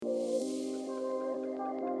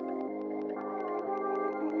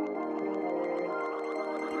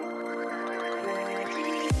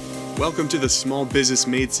Welcome to the Small Business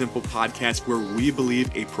Made Simple podcast, where we believe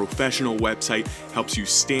a professional website helps you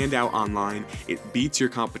stand out online, it beats your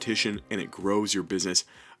competition, and it grows your business.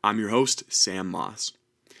 I'm your host, Sam Moss.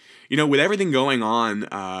 You know, with everything going on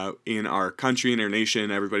in our country and our nation,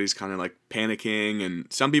 everybody's kind of like panicking,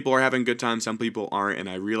 and some people are having a good time, some people aren't, and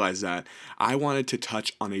I realized that. I wanted to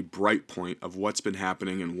touch on a bright point of what's been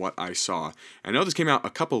happening and what I saw. I know this came out a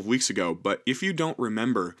couple of weeks ago, but if you don't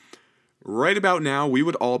remember, right about now, we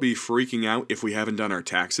would all be freaking out if we haven't done our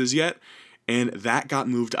taxes yet, and that got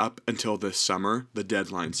moved up until this summer, the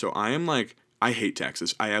deadline. So I hate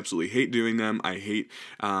taxes. I absolutely hate doing them. I hate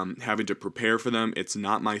having to prepare for them. It's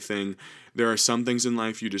not my thing. There are some things in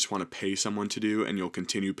life you just want to pay someone to do, and you'll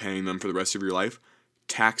continue paying them for the rest of your life.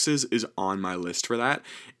 Taxes is on my list for that,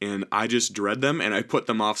 and I just dread them, and I put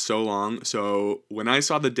them off so long. So when I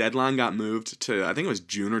saw the deadline got moved to, I think it was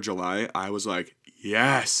June or July, I was like,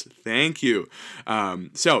 yes, thank you.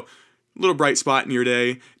 So little bright spot in your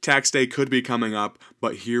day. Tax day could be coming up,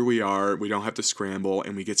 but here we are. We don't have to scramble,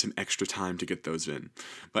 and we get some extra time to get those in.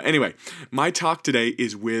 But anyway, my talk today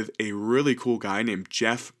is with a really cool guy named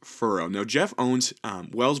Jeff Furrow. Now, Jeff owns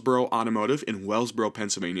Wellsboro Automotive in Wellsboro,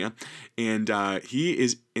 Pennsylvania, and he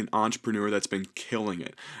is an entrepreneur that's been killing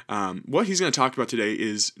it. What he's going to talk about today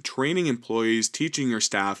is training employees, teaching your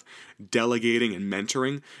staff, delegating, and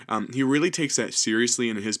mentoring. He really takes that seriously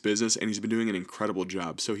in his business, and he's been doing an incredible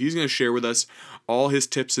job. So he's going to share with us all his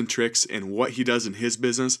tips and tricks and what he does in his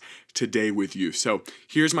business today with you. So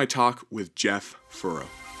here's my talk with Jeff Furrow.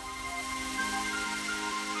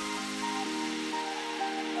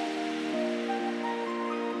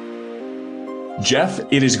 Jeff,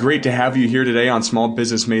 it is great to have you here today on Small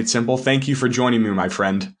Business Made Simple. Thank you for joining me, my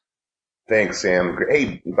friend. Thanks, Sam.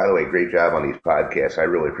 Hey, by the way, great job on these podcasts. I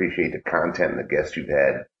really appreciate the content and the guests you've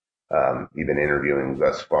had. You've been interviewing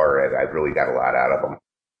thus far. I've really got a lot out of them.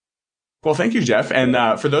 Well, thank you, Jeff. And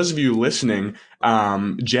for those of you listening,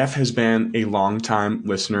 Jeff has been a long-time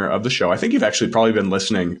listener of the show. I think you've actually probably been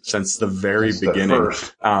listening since the very beginning. The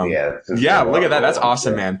first. Look at that. That's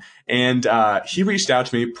awesome, man. And he reached out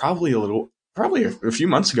to me probably a few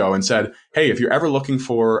months ago and said, hey, if you're ever looking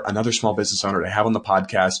for another small business owner to have on the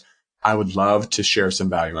podcast, I would love to share some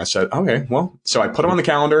value. I said, okay, well, so I put him on the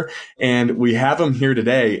calendar, and we have him here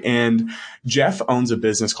today. And Jeff owns a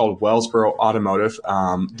business called Wellsboro Automotive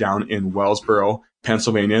down in Wellsboro,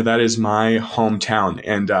 Pennsylvania. That is my hometown.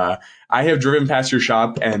 And I have driven past your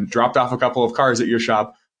shop and dropped off a couple of cars at your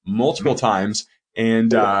shop multiple times. And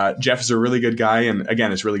Jeff is a really good guy. And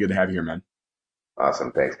again, it's really good to have you here, man.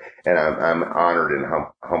 Awesome, thanks. And I'm honored and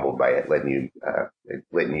humbled by it,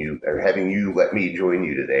 having you let me join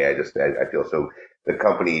you today. I feel so. The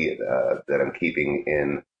company that I'm keeping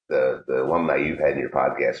in the alumni you've had in your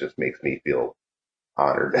podcast just makes me feel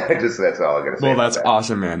honored. That's all I'm gonna say. Well, that's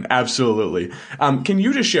awesome, man. Absolutely. Can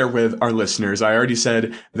you just share with our listeners? I already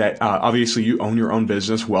said that obviously you own your own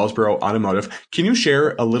business, Wellsboro Automotive. Can you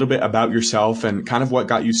share a little bit about yourself and kind of what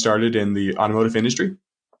got you started in the automotive industry?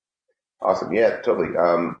 Awesome. Yeah, totally.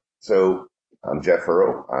 So I'm Jeff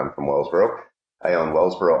Furrow. I'm from Wellsboro. I own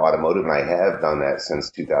Wellsboro Automotive, and I have done that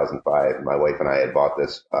since 2005. My wife and I had bought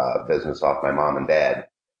this business off my mom and dad,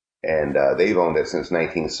 and they've owned it since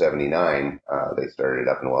 1979. They started it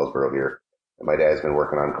up in Wellsboro here. And my dad's been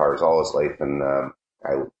working on cars all his life, and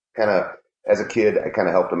I kind of, as a kid, I kind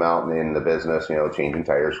of helped him out in the business, changing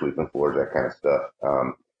tires, sweeping floors, that kind of stuff.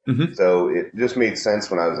 So it just made sense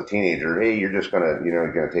when I was a teenager. Hey, you're just going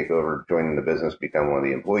to take over, joining the business, become one of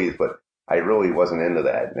the employees. But I really wasn't into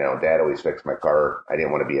that. Dad always fixed my car. I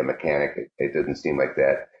didn't want to be a mechanic. It didn't seem like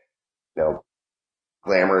that,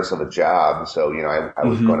 glamorous of a job. So, I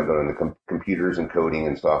was going to go into computers and coding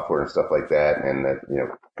and software and stuff like that. And that,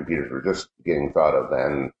 computers were just getting thought of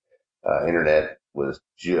then. Internet was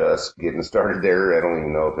just getting started there. I don't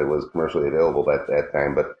even know if it was commercially available at that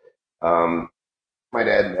time, but, my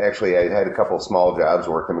dad, actually, I had a couple of small jobs,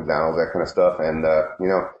 worked at McDonald's, that kind of stuff. And,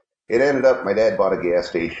 it ended up, my dad bought a gas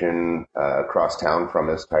station across town from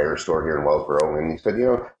his tire store here in Wellsboro. And he said,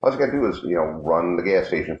 all you got to do is, run the gas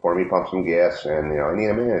station for me, pump some gas, and, I need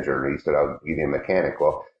a manager. And he said, I'll give you a mechanic.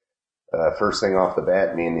 Well, first thing off the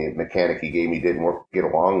bat, me and the mechanic he gave me didn't get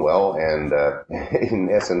along well. And in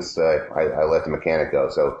essence, I let the mechanic go.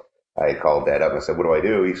 So I called Dad up and I said, what do I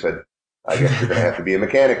do? He said, I guess you're going to have to be a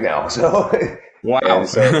mechanic now. So, wow. And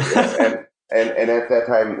so, and at that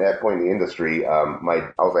time, at that point in the industry, I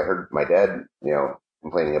heard my dad,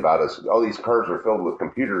 complaining about us. All these cars are filled with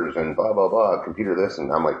computers and blah, blah, blah, computer this.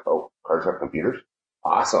 And I'm like, oh, cars have computers?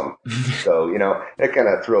 Awesome. So, that kind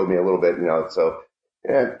of thrilled me a little bit, so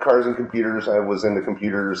Yeah, cars and computers. I was into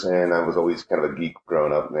computers, and I was always kind of a geek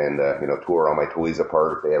growing up, and tore all my toys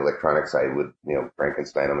apart. The electronics, I would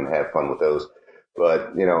Frankenstein them and have fun with those.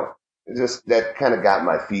 But just that kind of got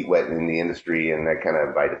my feet wet in the industry, and I kind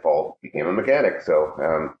of by default became a mechanic.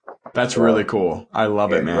 So that's really cool. I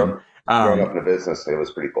love it, man. Growing up in a business, it was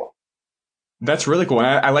pretty cool. That's really cool. And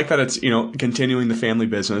I like that it's, continuing the family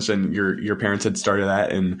business, and your parents had started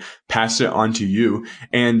that and passed it on to you.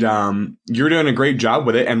 And, you're doing a great job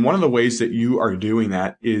with it. And one of the ways that you are doing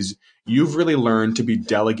that is you've really learned to be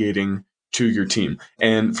delegating to your team.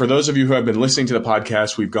 And for those of you who have been listening to the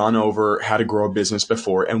podcast, we've gone over how to grow a business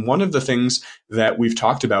before. And one of the things that we've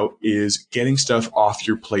talked about is getting stuff off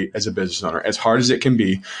your plate as a business owner, as hard as it can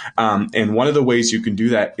be. And one of the ways you can do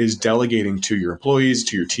that is delegating to your employees,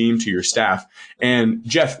 to your team, to your staff. And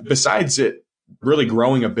Jeff, besides it really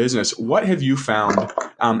growing a business, what have you found,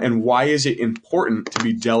 and why is it important to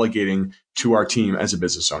be delegating to our team as a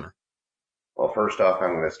business owner? Well, first off,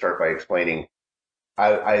 I'm going to start by explaining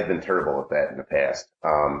I've been terrible at that in the past.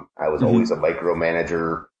 I was always a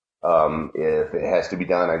micromanager. If it has to be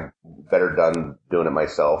done, I better done doing it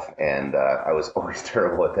myself. And, I was always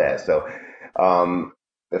terrible at that. So,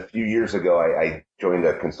 a few years ago, I joined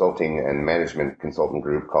a consulting and management consultant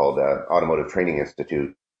group called, Automotive Training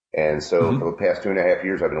Institute. And so for the past 2.5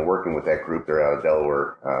 years, I've been working with that group. They're out of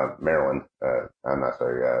Delaware, Maryland.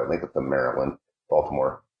 Lincoln, Maryland,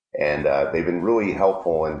 Baltimore. And they've been really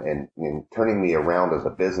helpful in turning me around as a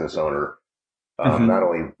business owner, not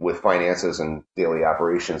only with finances and daily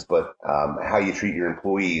operations, but how you treat your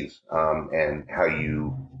employees, and how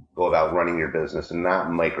you go about running your business and not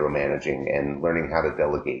micromanaging, and learning how to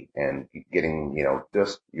delegate and getting,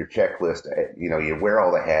 just your checklist. You wear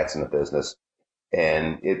all the hats in the business,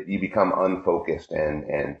 and you become unfocused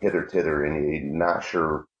and hither-tither, and you're not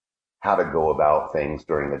sure how to go about things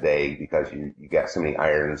during the day because you got so many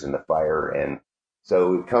irons in the fire. And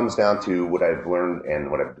so it comes down to what I've learned and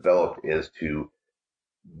what I've developed is to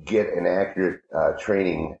get an accurate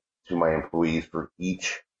training to my employees for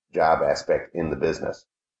each job aspect in the business,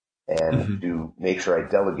 and to make sure I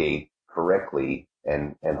delegate correctly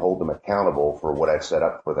and hold them accountable for what I've set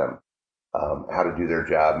up for them, how to do their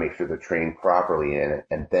job, make sure they're trained properly in it,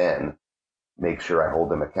 and then make sure I hold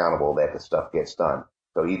them accountable that the stuff gets done.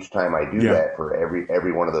 So each time I do that for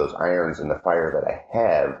every one of those irons in the fire that I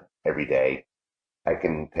have every day, I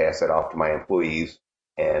can pass it off to my employees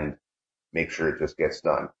and make sure it just gets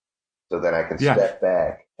done. So then I can step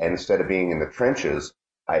back, and instead of being in the trenches,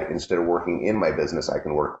 instead of working in my business, I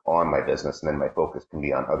can work on my business, and then my focus can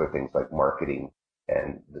be on other things like marketing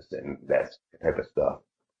and this and that type of stuff.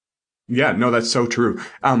 Yeah, no, that's so true.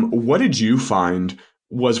 What did you find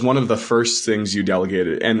was one of the first things you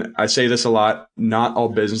delegated? And I say this a lot, not all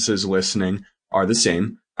businesses listening are the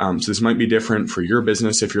same. So this might be different for your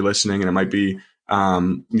business if you're listening, and it might be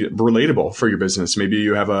relatable for your business. Maybe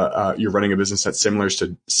you have you're running a business that's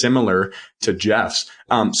similar to Jeff's.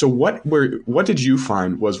 So what did you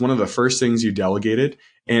find was one of the first things you delegated,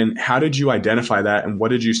 and how did you identify that, and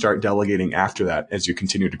what did you start delegating after that as you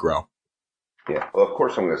continue to grow? Yeah, well, of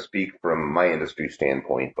course I'm going to speak from my industry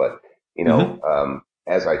standpoint, but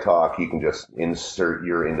as I talk, you can just insert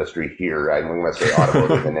your industry here. I'm going to say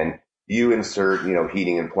automotive, and then you insert,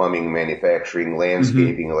 heating and plumbing, manufacturing,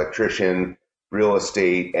 landscaping, electrician, real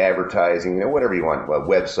estate, advertising, whatever you want.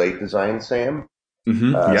 Website design, Sam.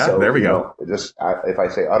 So, there we go. If I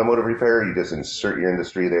say automotive repair, you just insert your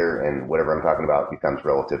industry there, and whatever I'm talking about becomes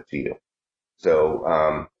relative to you.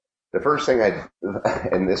 So, the first thing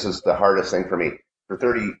and this is the hardest thing for me, for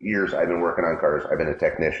 30 years, I've been working on cars. I've been a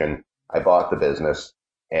technician. I bought the business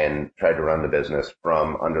and tried to run the business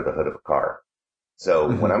from under the hood of a car. So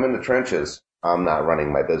when I'm in the trenches, I'm not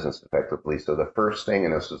running my business effectively. So the first thing,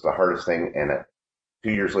 and this is the hardest thing, and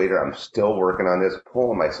 2 years later, I'm still working on this,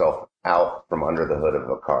 pulling myself out from under the hood of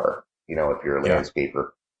a car. If you're a landscaper,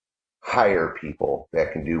 hire people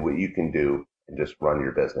that can do what you can do and just run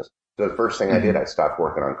your business. So the first thing I did, I stopped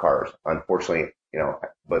working on cars. Unfortunately,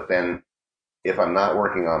 but then if I'm not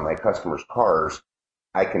working on my customers' cars,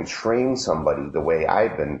 I can train somebody the way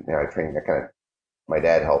I've been. My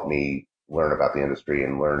dad helped me learn about the industry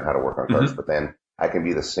and learn how to work on cars, but then I can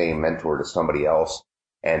be the same mentor to somebody else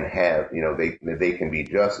and have, they can be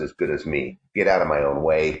just as good as me. Get out of my own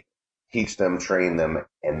way, teach them, train them,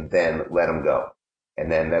 and then let them go.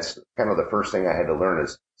 And then that's kind of the first thing I had to learn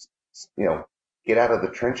is, get out of the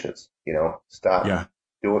trenches, stop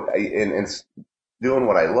doing, and doing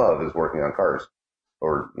what I love is working on cars,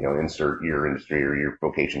 or, insert your industry or your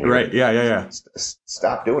vocation. Right. Yeah.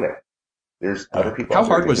 Stop doing it. There's other people. How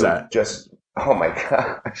hard was that? Oh my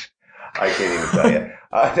gosh. I can't even tell you.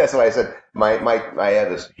 That's why I said I have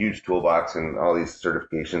this huge toolbox and all these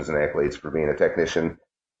certifications and accolades for being a technician.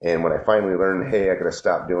 And when I finally learned, hey, I got to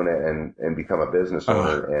stop doing it and become a business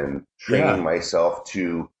owner and train myself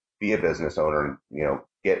to be a business owner and,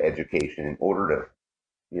 get education in order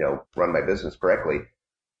to, run my business correctly.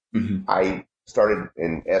 Mm-hmm. I started,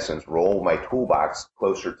 in essence, roll my toolbox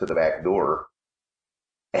closer to the back door.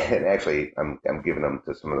 And actually, I'm giving them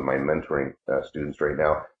to some of my mentoring students right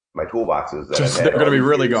now. My toolboxes that they're going to be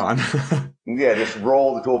really gone. Yeah, just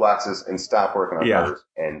roll the toolboxes and stop working on cars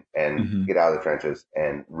and mm-hmm. get out of the trenches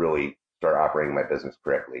and really start operating my business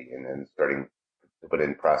correctly, and then starting to put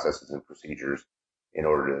in processes and procedures in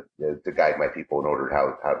order to guide my people in order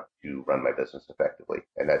how to run my business effectively.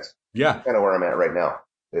 And that's kind of where I'm at right now.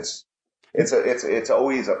 It's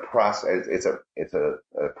always a process. It's a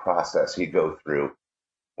process you go through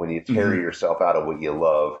when you tear mm-hmm. yourself out of what you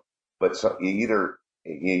love, but you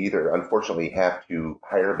either unfortunately have to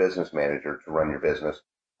hire a business manager to run your business,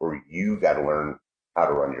 or you got to learn how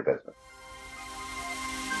to run your business.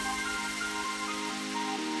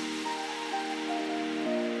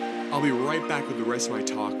 I'll be right back with the rest of my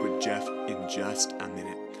talk with Jeff in just a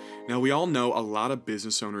minute. Now, we all know a lot of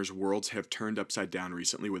business owners' worlds have turned upside down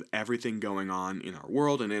recently with everything going on in our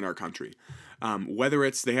world and in our country. Whether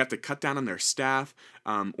it's they have to cut down on their staff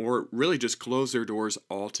or really just close their doors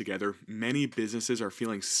altogether, many businesses are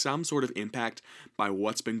feeling some sort of impact by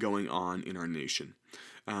what's been going on in our nation.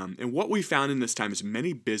 And what we found in this time is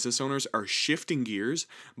many business owners are shifting gears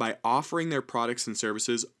by offering their products and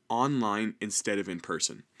services online instead of in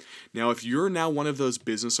person. Now, if you're now one of those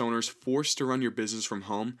business owners forced to run your business from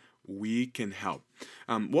home, we can help.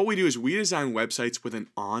 What we do is we design websites with an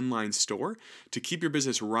online store to keep your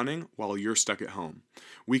business running while you're stuck at home.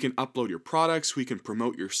 We can upload your products, we can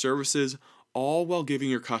promote your services, all while giving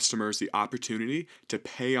your customers the opportunity to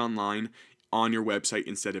pay online on your website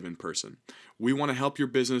instead of in person. We want to help your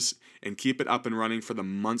business and keep it up and running for the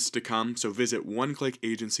months to come, so visit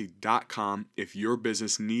oneclickagency.com if your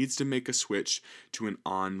business needs to make a switch to an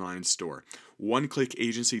online store.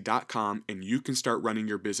 oneclickagency.com, and you can start running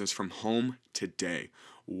your business from home today.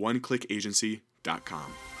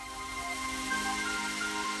 oneclickagency.com.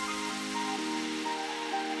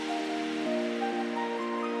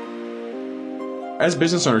 As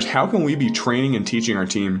business owners, how can we be training and teaching our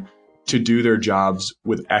team to do their jobs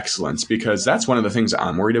with excellence? Because that's one of the things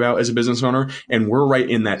I'm worried about as a business owner. And we're right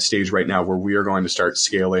in that stage right now where we are going to start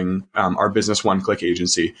scaling our business One Click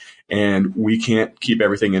Agency. And we can't keep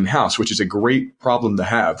everything in-house, which is a great problem to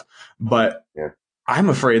have. But I'm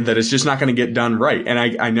afraid that it's just not going to get done right. And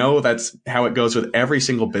I know that's how it goes with every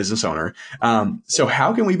single business owner. So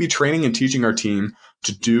how can we be training and teaching our team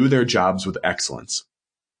to do their jobs with excellence?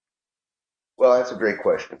 Well, that's a great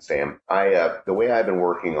question, Sam. The way I've been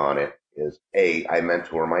working on it is, I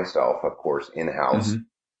mentor myself, of course, in-house,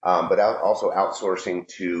 but also outsourcing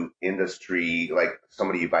to industry, like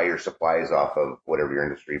somebody you buy your supplies off of, whatever your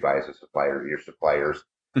industry buys a supplier, your suppliers.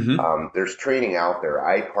 There's training out there.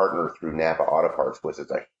 I partner through Napa Auto Parts, which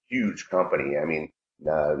is a huge company. I mean,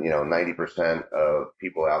 90% of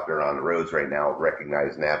people out there on the roads right now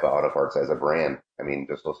recognize Napa Auto Parts as a brand. I mean,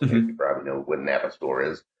 just listen to it, you probably know what a Napa store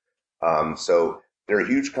is. So they're a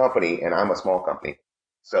huge company and I'm a small company.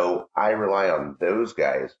 So I rely on those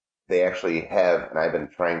guys. They actually have, and I've been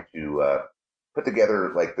trying to, put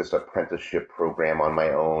together like this apprenticeship program on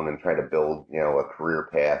my own and try to build, a career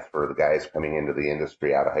path for the guys coming into the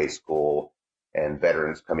industry out of high school and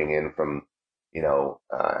veterans coming in from,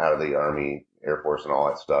 out of the Army, Air Force and all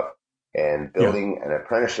that stuff, and building an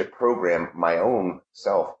apprenticeship program my own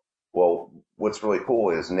self. Well, what's really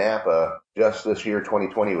cool is Napa, just this year,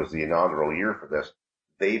 2020 was the inaugural year for this.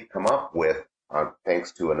 They've come up with,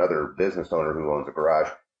 thanks to another business owner who owns a garage,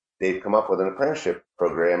 they've come up with an apprenticeship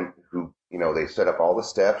program who, they set up all the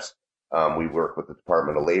steps. We work with the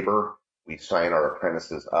Department of Labor. We sign our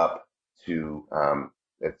apprentices up to,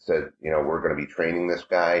 it said, we're going to be training this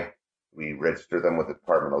guy. We register them with the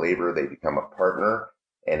Department of Labor. They become a partner.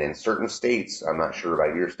 And in certain states, I'm not sure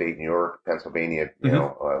about your state, New York, Pennsylvania,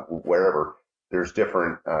 wherever, there's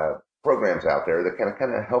different programs out there that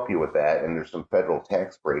kind of help you with that. And there's some federal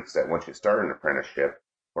tax breaks that once you start an apprenticeship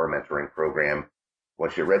or a mentoring program,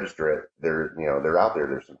 once you register it, they're out there.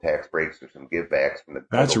 There's some tax breaks, there's some give backs from the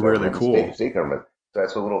that's really cool. State government. So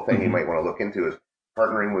that's a little thing you might want to look into, is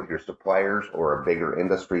partnering with your suppliers or a bigger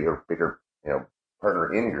industry or bigger,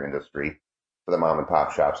 partner in your industry for the mom and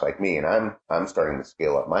pop shops like me. And I'm starting to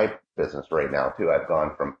scale up my business right now too. I've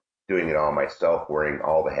gone from doing it all myself, wearing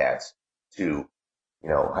all the hats, to,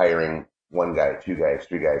 hiring one guy, two guys,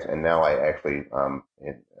 three guys. And now I actually,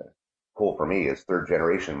 cool for me is third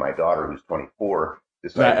generation. My daughter, who's 24,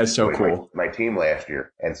 decided That is to so join cool. my team last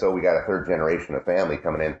year. And so we got a third generation of family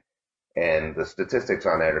coming in. And the statistics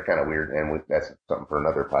on that are kind of weird. And that's something for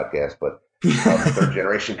another podcast. But third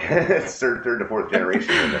generation, third to fourth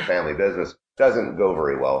generation in the family business doesn't go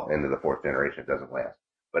very well. Into the fourth generation, it doesn't last.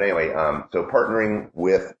 But anyway, so partnering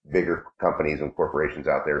with bigger companies and corporations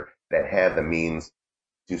out there that have the means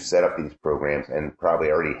to set up these programs and probably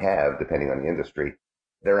already have, depending on the industry,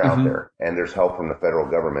 they're out there. And there's help from the federal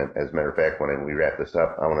government. As a matter of fact, when we wrap this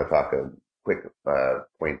up, I want to talk a quick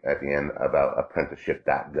point at the end about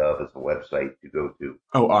apprenticeship.gov as the website to go to.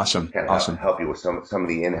 Oh, awesome. Kind of Awesome. help you with some of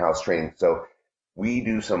the in-house training. So we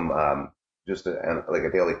do some, like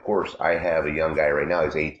a daily course. I have a young guy right now.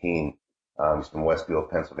 He's 18. He's from Westfield,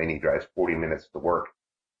 Pennsylvania. He drives 40 minutes to work.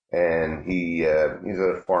 And he's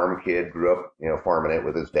a farm kid, grew up, farming it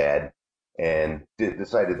with his dad, and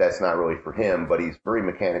decided that's not really for him, but he's very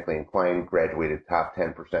mechanically inclined, graduated top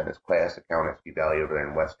 10% in his class at Kauniski Valley over there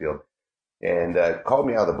in Westfield, and called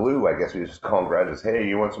me out of the blue. I guess he was just calling graduates, hey,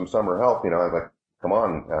 you want some summer help? I was like, come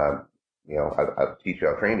on, I'll teach you,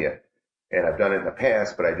 I'll train you. And I've done it in the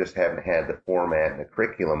past, but I just haven't had the format and the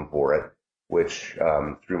curriculum for it, which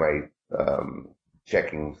through my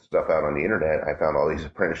checking stuff out on the internet, I found all these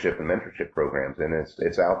apprenticeship and mentorship programs, and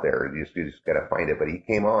it's out there. You just got to find it. But he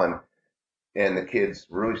came on, and the kid's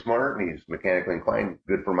really smart, and he's mechanically inclined,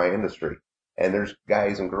 good for my industry. And there's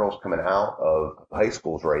guys and girls coming out of high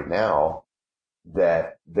schools right now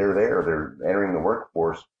that they're entering the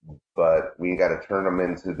workforce, but we got to turn them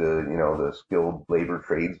into the skilled labor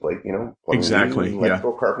trades, like, plumbing, Exactly.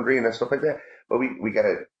 electrical, carpentry, and stuff like that. But we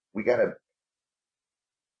gotta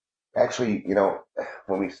actually,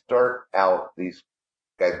 when we start out, these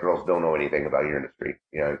guys, girls don't know anything about your industry.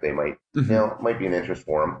 They might, might be an interest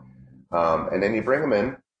for them. And then you bring them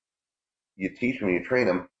in, you teach them, you train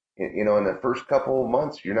them. In the first couple of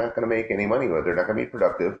months, you're not going to make any money with it. They're not going to be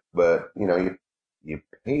productive, but, you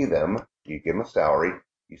pay them, you give them a salary,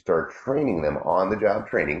 you start training them on the job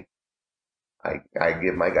training. I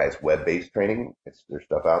give my guys web-based training. There's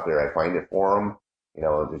stuff out there. I find it for them.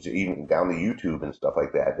 There's even down to YouTube and stuff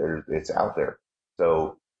like that. It's out there.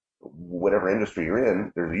 So whatever industry you're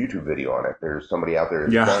in, there's a YouTube video on it. There's somebody out there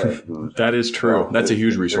who's that is true. That's a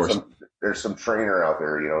huge resource. There's some trainer out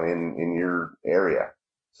there, in your area.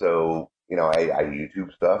 So, I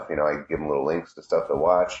YouTube stuff, I give them little links to stuff to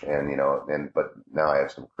watch, but now I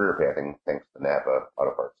have some career pathing thanks to Napa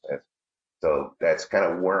Auto Parts. So that's kind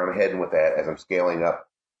of where I'm heading with that as I'm scaling up.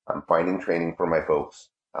 I'm finding training for my folks.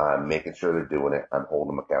 I'm making sure they're doing it. I'm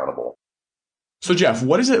holding them accountable. So Jeff,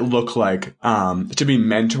 what does it look like to be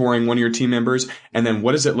mentoring one of your team members? And then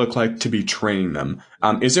what does it look like to be training them?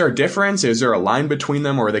 Is there a difference? Is there a line between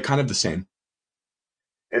them, or are they kind of the same?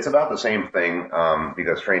 It's about the same thing,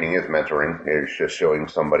 because training is mentoring. It's just showing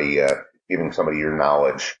somebody, giving somebody your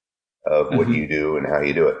knowledge of what you do and how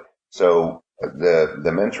you do it. So the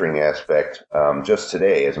mentoring aspect, just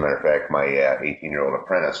today, as a matter of fact, my 18-year-old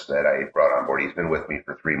apprentice that I brought on board, he's been with me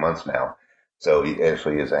for 3 months now. So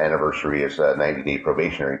his anniversary is a 90-day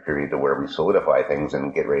probationary period to where we solidify things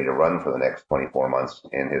and get ready to run for the next 24 months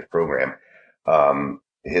in his program.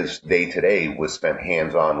 His day today was spent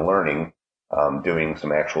hands-on learning, doing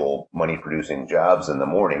some actual money-producing jobs in the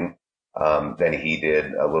morning. Then he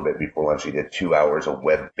did, a little bit before lunch, he did 2 hours of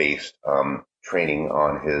web-based training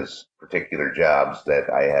on his particular jobs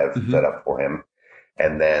that I have set up for him.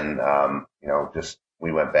 And then,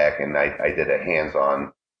 we went back and I did a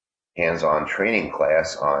hands-on training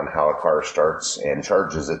class on how a car starts and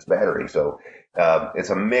charges its battery. So it's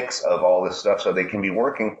a mix of all this stuff, so they can be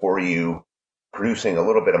working for you, producing a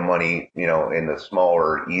little bit of money, in the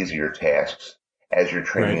smaller, easier tasks as you're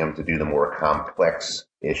training them to do the more complex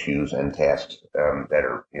issues and tasks that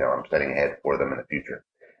are, I'm setting ahead for them in the future.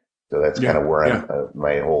 So that's kind of where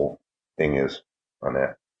my whole thing is on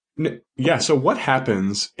that. Yeah. So what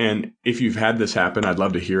happens, and if you've had this happen, I'd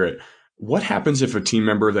love to hear it. What happens if a team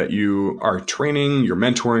member that you are training, you're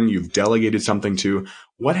mentoring, you've delegated something to,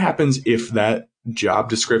 what happens if that job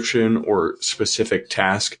description or specific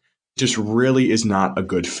task just really is not a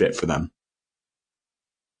good fit for them?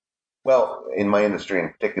 Well, in my industry in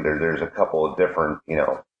particular, there's a couple of different,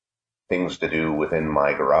 things to do within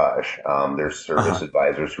my garage. There's service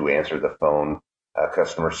advisors who answer the phone,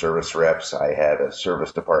 customer service reps. I have a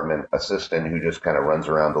service department assistant who just kind of runs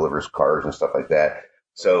around, delivers cars and stuff like that.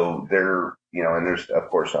 So and there's, of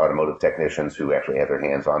course, automotive technicians who actually have their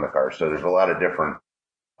hands on the car. So there's a lot of different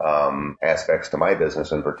aspects to my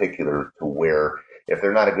business in particular, to where if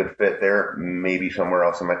they're not a good fit there, maybe somewhere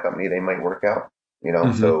else in my company they might work out.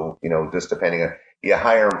 So, just depending on, you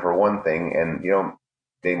hire them for one thing, and,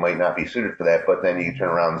 they might not be suited for that, but then you turn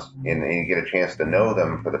around and you get a chance to know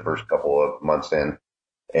them for the first couple of months in,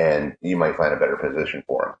 and you might find a better position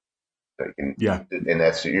for them. So you can, and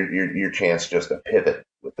that's your chance just to pivot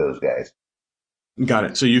with those guys. Got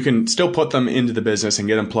it. So you can still put them into the business and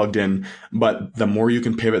get them plugged in, but the more you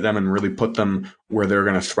can pivot them and really put them where they're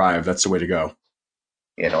going to thrive, that's the way to go.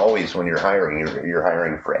 And always when you're hiring, you're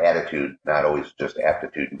hiring for attitude, not always just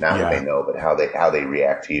aptitude. Not what they know, but how they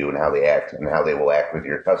react to you and how they act and how they will act with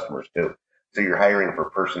your customers too. So you're hiring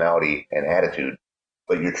for personality and attitude,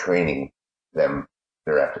 but you're training them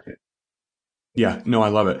their aptitude. Yeah, no, I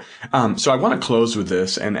love it. So I want to close with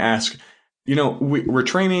this and ask, we're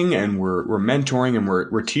training and we're mentoring and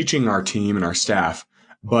we're teaching our team and our staff,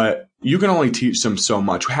 but you can only teach them so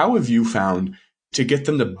much. How have you found to get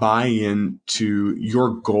them to buy into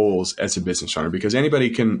your goals as a business owner? Because anybody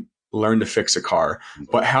can learn to fix a car,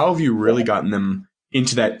 but how have you really gotten them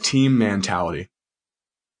into that team mentality?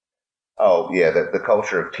 Oh yeah, the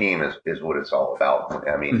culture of team is what it's all about.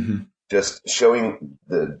 I mean, just showing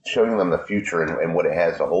them the future and what it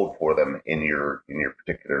has to hold for them in your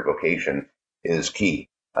particular vocation is key.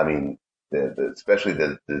 I mean, especially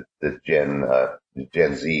the Gen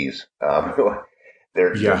Zs.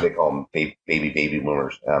 They call them baby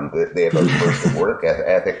boomers. They have a good work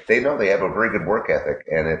ethic. They know they have a very good work ethic,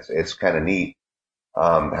 and it's kind of neat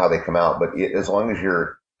how they come out. But as long as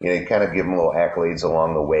you kind of give them little accolades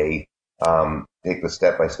along the way, take the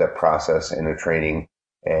step-by-step process in their training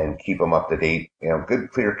and keep them up to date.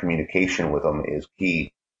 Good, clear communication with them is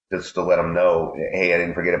key. Just to let them know, hey, I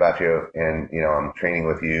didn't forget about you, and I'm training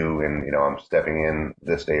with you, and I'm stepping in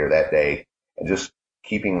this day or that day, and just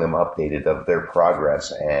keeping them updated of their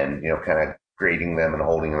progress and, kind of grading them and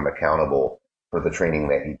holding them accountable for the training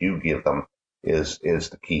that you do give them is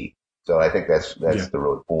the key. So I think that's the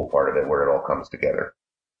really cool part of it, where it all comes together.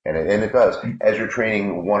 And it does. As you're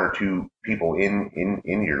training one or two people in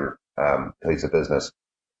your place of business,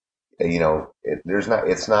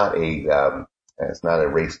 it's not a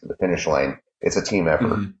race to the finish line. It's a team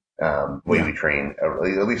effort. We train, at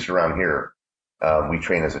least around here. We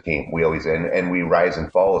train as a team. We always, and we rise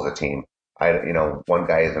and fall as a team. One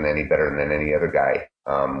guy isn't any better than any other guy.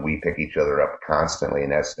 We pick each other up constantly,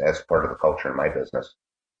 and that's part of the culture in my business.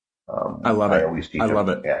 I love it. Always teach I them. love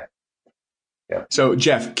it. Yeah. So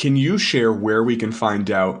Jeff, can you share where we can find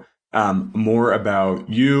out more about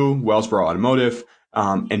you, Wellsboro Automotive,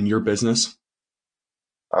 and your business?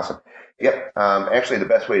 Awesome. Yep. Actually, the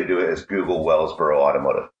best way to do it is Google Wellsboro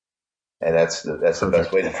Automotive, and that's the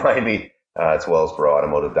best way to find me. It's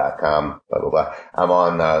wellsboroautomotive.com, blah, blah, blah. I'm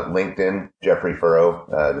on LinkedIn, Jeffrey Furrow.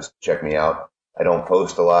 Just check me out. I don't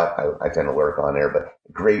post a lot. I tend to lurk on there, but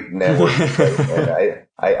great network. And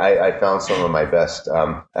I found some of my best,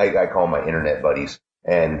 I call my internet buddies,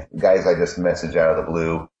 and guys I just message out of the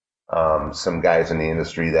blue. Some guys in the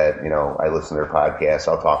industry that, I listen to their podcasts.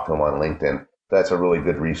 I'll talk to them on LinkedIn. That's a really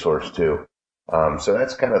good resource too. So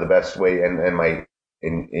that's kind of the best way. And if I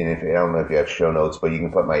don't know if you have show notes, but you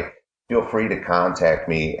can feel free to contact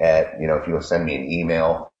me at, if you will send me an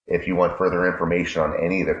email, if you want further information on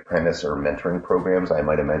any of the apprentice or mentoring programs I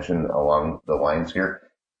might have mentioned along the lines here,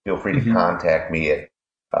 feel free to contact me at,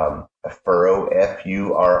 Furrow,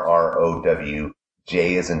 Furrow,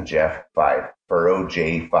 J as in Jeff 5,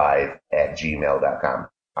 FurrowJ5 at gmail.com.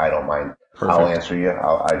 I don't mind. Perfect. I'll answer you.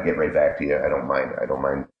 I'll get right back to you. I don't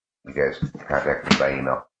mind you guys contact me by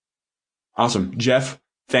email. Awesome. Jeff,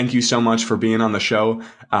 thank you so much for being on the show.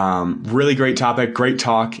 Really great topic, great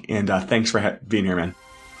talk, and thanks for being here, man.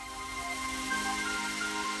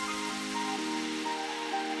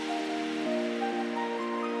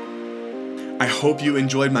 I hope you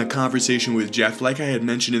enjoyed my conversation with Jeff. Like I had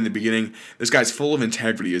mentioned in the beginning, this guy's full of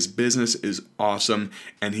integrity. His business is awesome,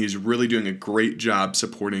 and he's really doing a great job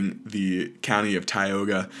supporting the county of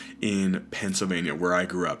Tioga in Pennsylvania, where I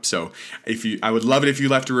grew up. So I would love it if you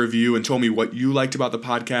left a review and told me what you liked about the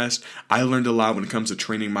podcast. I learned a lot when it comes to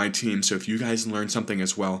training my team, so if you guys learned something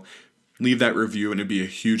as well, leave that review, and it'd be a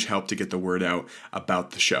huge help to get the word out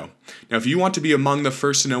about the show. Now, if you want to be among the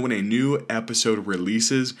first to know when a new episode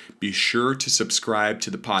releases, be sure to subscribe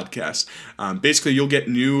to the podcast. Basically, you'll get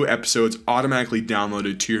new episodes automatically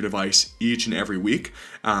downloaded to your device each and every week,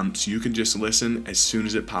 so you can just listen as soon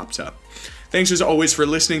as it pops up. Thanks as always for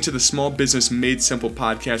listening to the Small Business Made Simple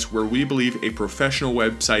podcast, where we believe a professional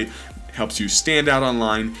website helps you stand out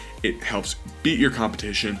online, it helps beat your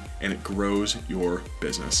competition, and it grows your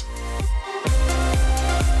business.